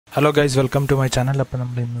Hello guys, welcome to my channel. അപ്പോൾ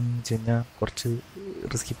നമ്മൾ ഇന്നെന്ന് വെച്ച് കഴിഞ്ഞാൽ കുറച്ച്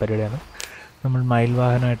റിസ്കി പരിപാടിയാണ്. നമ്മൾ മയിൽ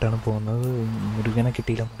വാഹനമായിട്ടാണ് പോകുന്നത്. മുരുകനെ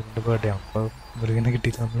കിട്ടിയില്ല, മുരുകൻ്റെ ബർത്ത്ഡേ ആണ്. അപ്പോൾ മുരുകനെ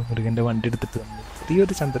കിട്ടിയില്ല. നമ്മൾ മുരുകൻ്റെ വണ്ടി എടുത്തിട്ട് നമ്മൾ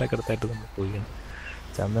ചെറിയൊരു ചന്ദനക്കടത്തായിട്ട് നമ്മൾ പോവുകയാണ്.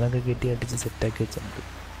 ചന്ദനമൊക്കെ കെട്ടി അടിച്ച് സെറ്റാക്കി വെച്ചിട്ടുണ്ട്.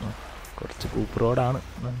 കുറച്ച് കൂപ്പ് റോഡാണ്,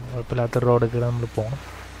 കുഴപ്പമില്ലാത്ത റോഡൊക്കെ നമ്മൾ പോകണം.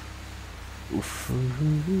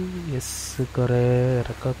 യെസ്, കുറേ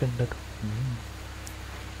ഇറക്കമൊക്കെ ഉണ്ട്.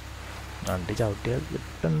 വണ്ടി ചവിട്ടിയാൽ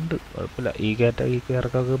കിട്ടുന്നുണ്ട്, കുഴപ്പമില്ല. ഈ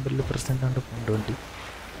ഇറക്കൊക്കെ വലിയ പ്രശ്നം കണ്ട് പോകുന്നുണ്ട് വണ്ടി.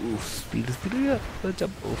 സ്പീഡ്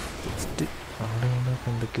ജസ്റ്റ് അവിടെ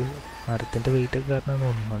എന്തൊക്കെയോ മരത്തിൻ്റെ വെയിറ്റൊക്കെ കാരണം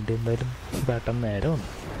തോന്നുന്നു. വണ്ടി എന്തായാലും പെട്ടെന്ന് നേരെ വന്നു.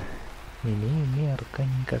 ഇനി ഇറക്കാൻ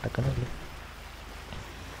ഇനി കിടക്കണല്ലോ.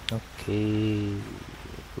 ഓക്കേ,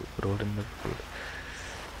 റോഡിൻ്റെ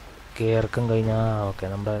ഇറക്കം കഴിഞ്ഞാൽ ഓക്കെ,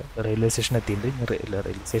 നമ്മുടെ റെയിൽവേ സ്റ്റേഷൻ എത്തിയിട്ടുണ്ട്.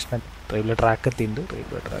 റെയിൽവേ ട്രാക്ക് എത്തിയിട്ടുണ്ട്.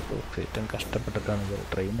 റെയിൽവേ ട്രാക്ക് ഏറ്റവും കഷ്ടപ്പെട്ടിട്ടാണ്.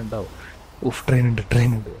 ട്രെയിൻ ഉണ്ടാവും. ട്രെയിൻ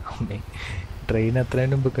ഉണ്ട്. അമ്മേ, ട്രെയിൻ എത്രയും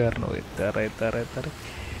മുമ്പ് കയറണോ? എത്താറ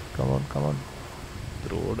കമോൺ.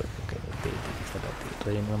 റോഡ് ഒക്കെ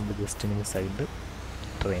ട്രെയിൻ നമ്മൾ ജസ്റ്റ് ഇങ്ങനെ സൈഡ്.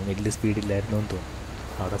 ട്രെയിൻ വലിയ സ്പീഡില്ലായിരുന്നു എന്ന് തോന്നുന്നു.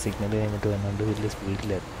 അവിടെ സിഗ്നൽ കഴിഞ്ഞിട്ട് വന്നുകൊണ്ട് വലിയ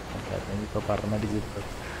സ്പീഡിലായിരുന്നു. കാരണം ഇപ്പോൾ പറഞ്ഞടിച്ച്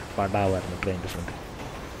പടാവായിരുന്നു ട്രെയിനിൻ്റെ ഫ്രണ്ട്.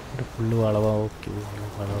 ഒരു ഫുള്ള്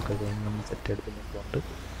വളവൊക്കെ കഴിഞ്ഞ് നമ്മൾ സെറ്റ് എടുക്കുന്നുണ്ട്.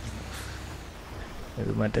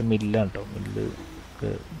 ഇത് മറ്റേ മില്ലാണ് കേട്ടോ. മില്ല്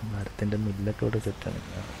മരത്തിൻ്റെ മില്ലൊക്കെ ഇവിടെ സെറ്റാണ്.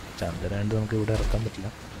 ചന്ദനാണ്ട് നമുക്ക് ഇവിടെ ഇറക്കാൻ പറ്റില്ല.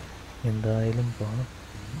 എന്തായാലും പോകണം.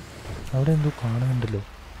 അവിടെ എന്തോ കാണുന്നുണ്ടല്ലോ.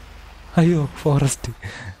 അയ്യോ, ഫോറസ്റ്റ്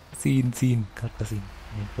സീൻ കട്ട സീൻ.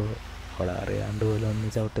 ഇപ്പോൾ അവിടെ അറിയാണ്ട് പോലെ ഒന്ന്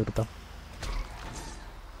ചവിട്ടെടുത്താം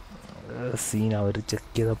സീൻ. അവർ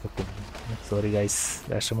ചെക്ക് ചെയ്താൽ പറ്റും. സോറി ഗൈസ്,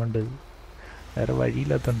 വിഷമമുണ്ട്. വേറെ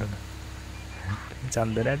വഴിയില്ലാത്തതുകൊണ്ടാണ്.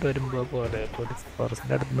 ചന്ദനായിട്ട് വരുമ്പോൾ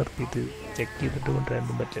ഫോറസ്റ്റിൻ്റെ അടുത്ത് നിർത്തിയിട്ട് ചെക്ക് ചെയ്തിട്ട്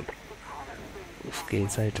കൊണ്ടുവരാനൊന്നും പറ്റില്ല.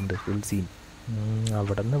 കേസായിട്ടുണ്ട്, ഫുൾ സീൻ.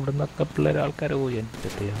 അവിടെ നിന്നൊക്കെ പിള്ളേർ ആൾക്കാരെ പോയി.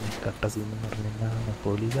 എൻ്റെ കട്ട സീൻ എന്ന് പറഞ്ഞു കഴിഞ്ഞാൽ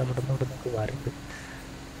പോലീസ് അവിടെ നിന്നൊക്കെ വരുന്നുണ്ട്.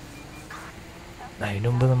 അതിന്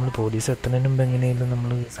മുമ്പ് നമ്മൾ പോലീസ് എത്തുന്നതിന് മുമ്പ് എങ്ങനെയായാലും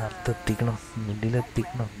നമ്മൾ സ്ഥലത്ത് എത്തിക്കണം,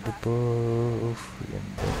 മിഡിലെത്തിക്കണം. ഇതിപ്പോൾ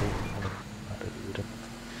എന്താ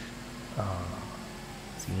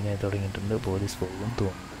സീനായി തുടങ്ങിയിട്ടുണ്ട്. പോലീസ് പോകും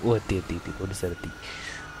തോന്നുന്നു. എത്തി പോലീസ് എത്തി.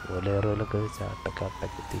 ഓലേറോലൊക്കെ ചാട്ടൊക്കെ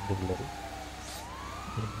എത്തിയിട്ട് പിള്ളേർ.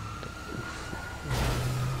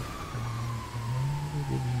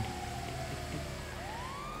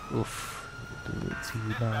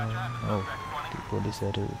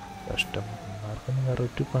 പോലീസുകാർ കഷ്ടം. ആർക്കൊന്നും വേറെ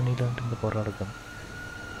ഒരു പണിയിലാണ്ട് എൻ്റെ പുറം നടക്കണം.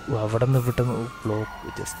 അവിടെ നിന്ന് വിട്ടുന്ന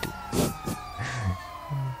ബ്ലോക്ക് ജസ്റ്റ്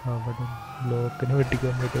അവിടെ ബ്ലോക്കിനെ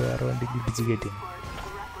വെട്ടിക്കാൻ പറ്റി വേറെ വണ്ടിക്ക് ഇടിച്ച് കയറ്റി.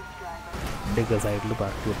 എൻ്റെയൊക്കെ സൈഡിൽ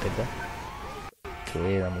പാർക്ക് വിട്ടേക്കാം. ഓക്കേ,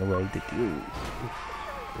 നമ്മൾ വഴി തെറ്റി.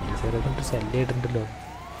 പോലീസുകാരെ കൊണ്ട് ശല്യമായിട്ടുണ്ടല്ലോ.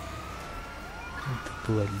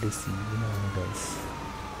 ഇതിപ്പോൾ വലിയ സീനാണ് ഗൈസ്.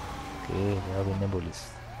 ഓക്കേ, ഞാൻ പിന്നെ പോലീസ്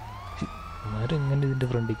ആരെങ്ങനെ ഇതിൻ്റെ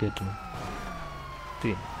ഫ്രണ്ടിൽ കയറ്റണം.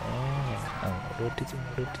 പിന്നെ അങ്ങോട്ട് വെട്ടിച്ച്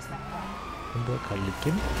എന്തോ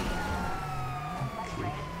കളിക്കും.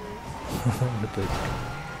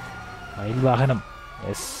 മയിൽ വാഹനം.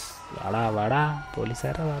 യെസ്, വാടാ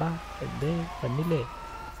പോലീസുകാരാ, വാടാ. എന്തേ വന്നില്ലേ?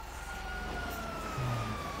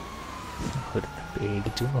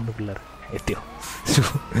 പേടിച്ചു കൊണ്ട് പിള്ളേർ എത്തിയോ?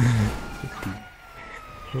 എത്തി.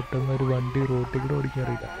 പെട്ടെന്ന് ഒരു വണ്ടി റോട്ടിൽ കൂടെ ഓടിക്കാൻ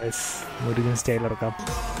അറിയില്ല. യെസ്, മുരുകൻ സ്റ്റൈൽ ഇറക്കാം.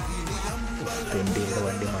 തെണ്ടിയുടെ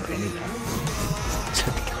വണ്ടി മറന്നില്ല.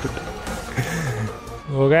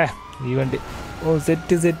 ഓക്കെ, ഈ വണ്ടി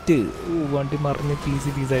സെറ്റ്. വണ്ടി മറിഞ്ഞ്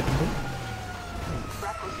പീസായിട്ടുണ്ട്.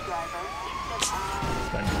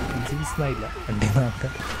 വണ്ടി പീസായില്ല.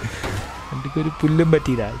 വണ്ടിക്കൊരു പുല്ലും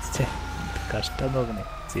പറ്റിയില്ല. കഷ്ടം നോക്കണേ.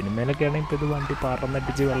 സിനിമയിലൊക്കെ ആണെങ്കിൽ ഇപ്പോൾ ഇത് വണ്ടി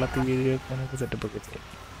പറന്നടിച്ച് വെള്ളത്തിൽ വീഴി വെക്കാനൊക്കെ സെറ്റപ്പൊക്കെ ചെയ്യും.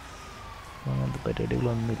 അങ്ങനത്തെ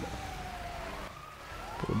പരിപാടികളൊന്നുമില്ല.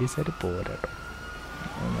 പോലീസുകാർ പോരാട്ടോ.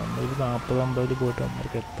 നമ്മളൊരു 40-50 പോയിട്ട്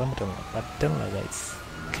നമ്മൾക്ക് എത്താൻ പറ്റണില്ല ഗൈസ്.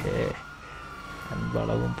 ഓക്കേ,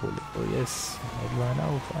 വളവും പോലും. യെസ്,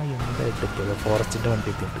 എന്തായിട്ട് ഇപ്പോൾ ഫോറസ്റ്റിൻ്റെ വണ്ടി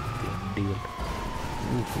എത്തിയിട്ടുണ്ട്. വണ്ടികൾ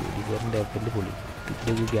പോലീസുകാരൻ്റെ അപ്പൻ്റെ പൊളി.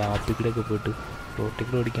 ഇതിലേക്ക് ഗ്യാപ്പിക്കിലൊക്കെ പോയിട്ട്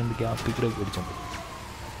റോട്ടിൽ ഓടിക്കാണ്ട് ഗ്യാപ്പിക്കിലൊക്കെ ഓടിച്ചോണ്ട്.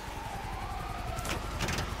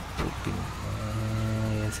 പിന്നെ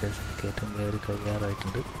കയറ്റം കയറി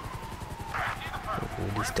കഴിയാറായിട്ടുണ്ട്.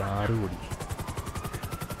 പോലീസ് സ്റ്റാർ കൂടി.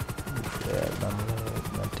 നമ്മൾ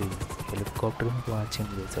മറ്റേ ഹെലികോപ്റ്ററിൽ നിന്ന് വാച്ച്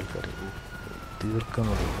ചെയ്യുന്നത് ആൾക്കാർ തീർക്കാൻ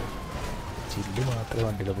തുടങ്ങി. ചില്ല് മാത്രമേ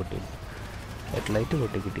വണ്ടിയിലെ പൊട്ടിയുള്ളൂ. ഹെഡ്ലൈറ്റ്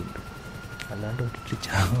പൊട്ടി കിട്ടിയിട്ടുണ്ട്. അല്ലാണ്ട്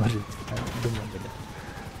ഇതും വന്നില്ല,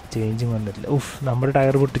 ചേഞ്ചും വന്നിട്ടില്ല. നമ്മുടെ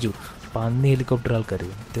ടയർ പൊട്ടിച്ചു. പന്നി ഹെലികോപ്റ്റർ ആൾക്കാർ.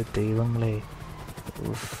 മറ്റേ ദൈവങ്ങളെ,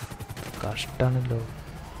 കഷ്ടമാണല്ലോ.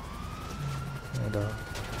 ഏതാ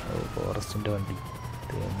ഫോറസ്റ്റിൻ്റെ വണ്ടി.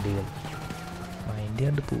 വണ്ടികൾ മൈൻഡ്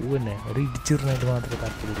കണ്ട് പൂവ് തന്നെ. ഒരു ഇടിച്ചിടുന്നതിന് മാത്രമേ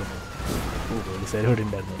താല്പര്യമുള്ളൂ. പോലീസുകാർ ഇവിടെ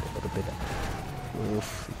ഉണ്ടായിരുന്നില്ല, വെറുതെ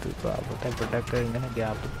ഓഫ് ഇത് ഇവിടെയൊക്കെ ഇങ്ങനെ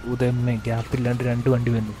ഗ്യാപ്പ് ഉദയമ്മേ ഗ്യാപ്പില്ലാണ്ട് 2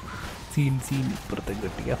 വണ്ടി വന്നു. സീൻ ഇപ്പുറത്തേക്ക്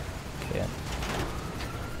കിട്ടിയ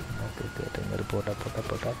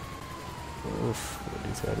പോട്ടെ. ഓഫ്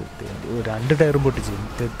പോലീസുകാർ 2 ടയറും പൊട്ടിച്ചു.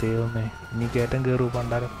 ദൈവമേ ഇനി കയറ്റം കയറൂ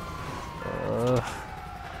പണ്ടാരം.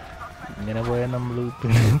 ഇങ്ങനെ പോയാൽ നമ്മൾ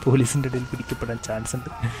പിന്നെ പോലീസിൻ്റെ ഇടയിൽ പിടിക്കപ്പെടാൻ ചാൻസ് ഉണ്ട്.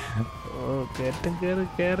 കയറ്റം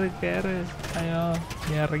കയറ്. അയ്യോ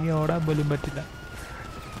നീ ഇറങ്ങി ഓടാൻ പോലും പറ്റില്ല.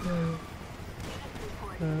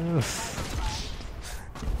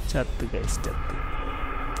 ചത്ത്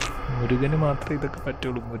മുരുകന് മാത്രമേ ഇതൊക്കെ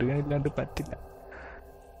പറ്റുള്ളൂ. മുരുകനില്ലാണ്ട് പറ്റില്ല.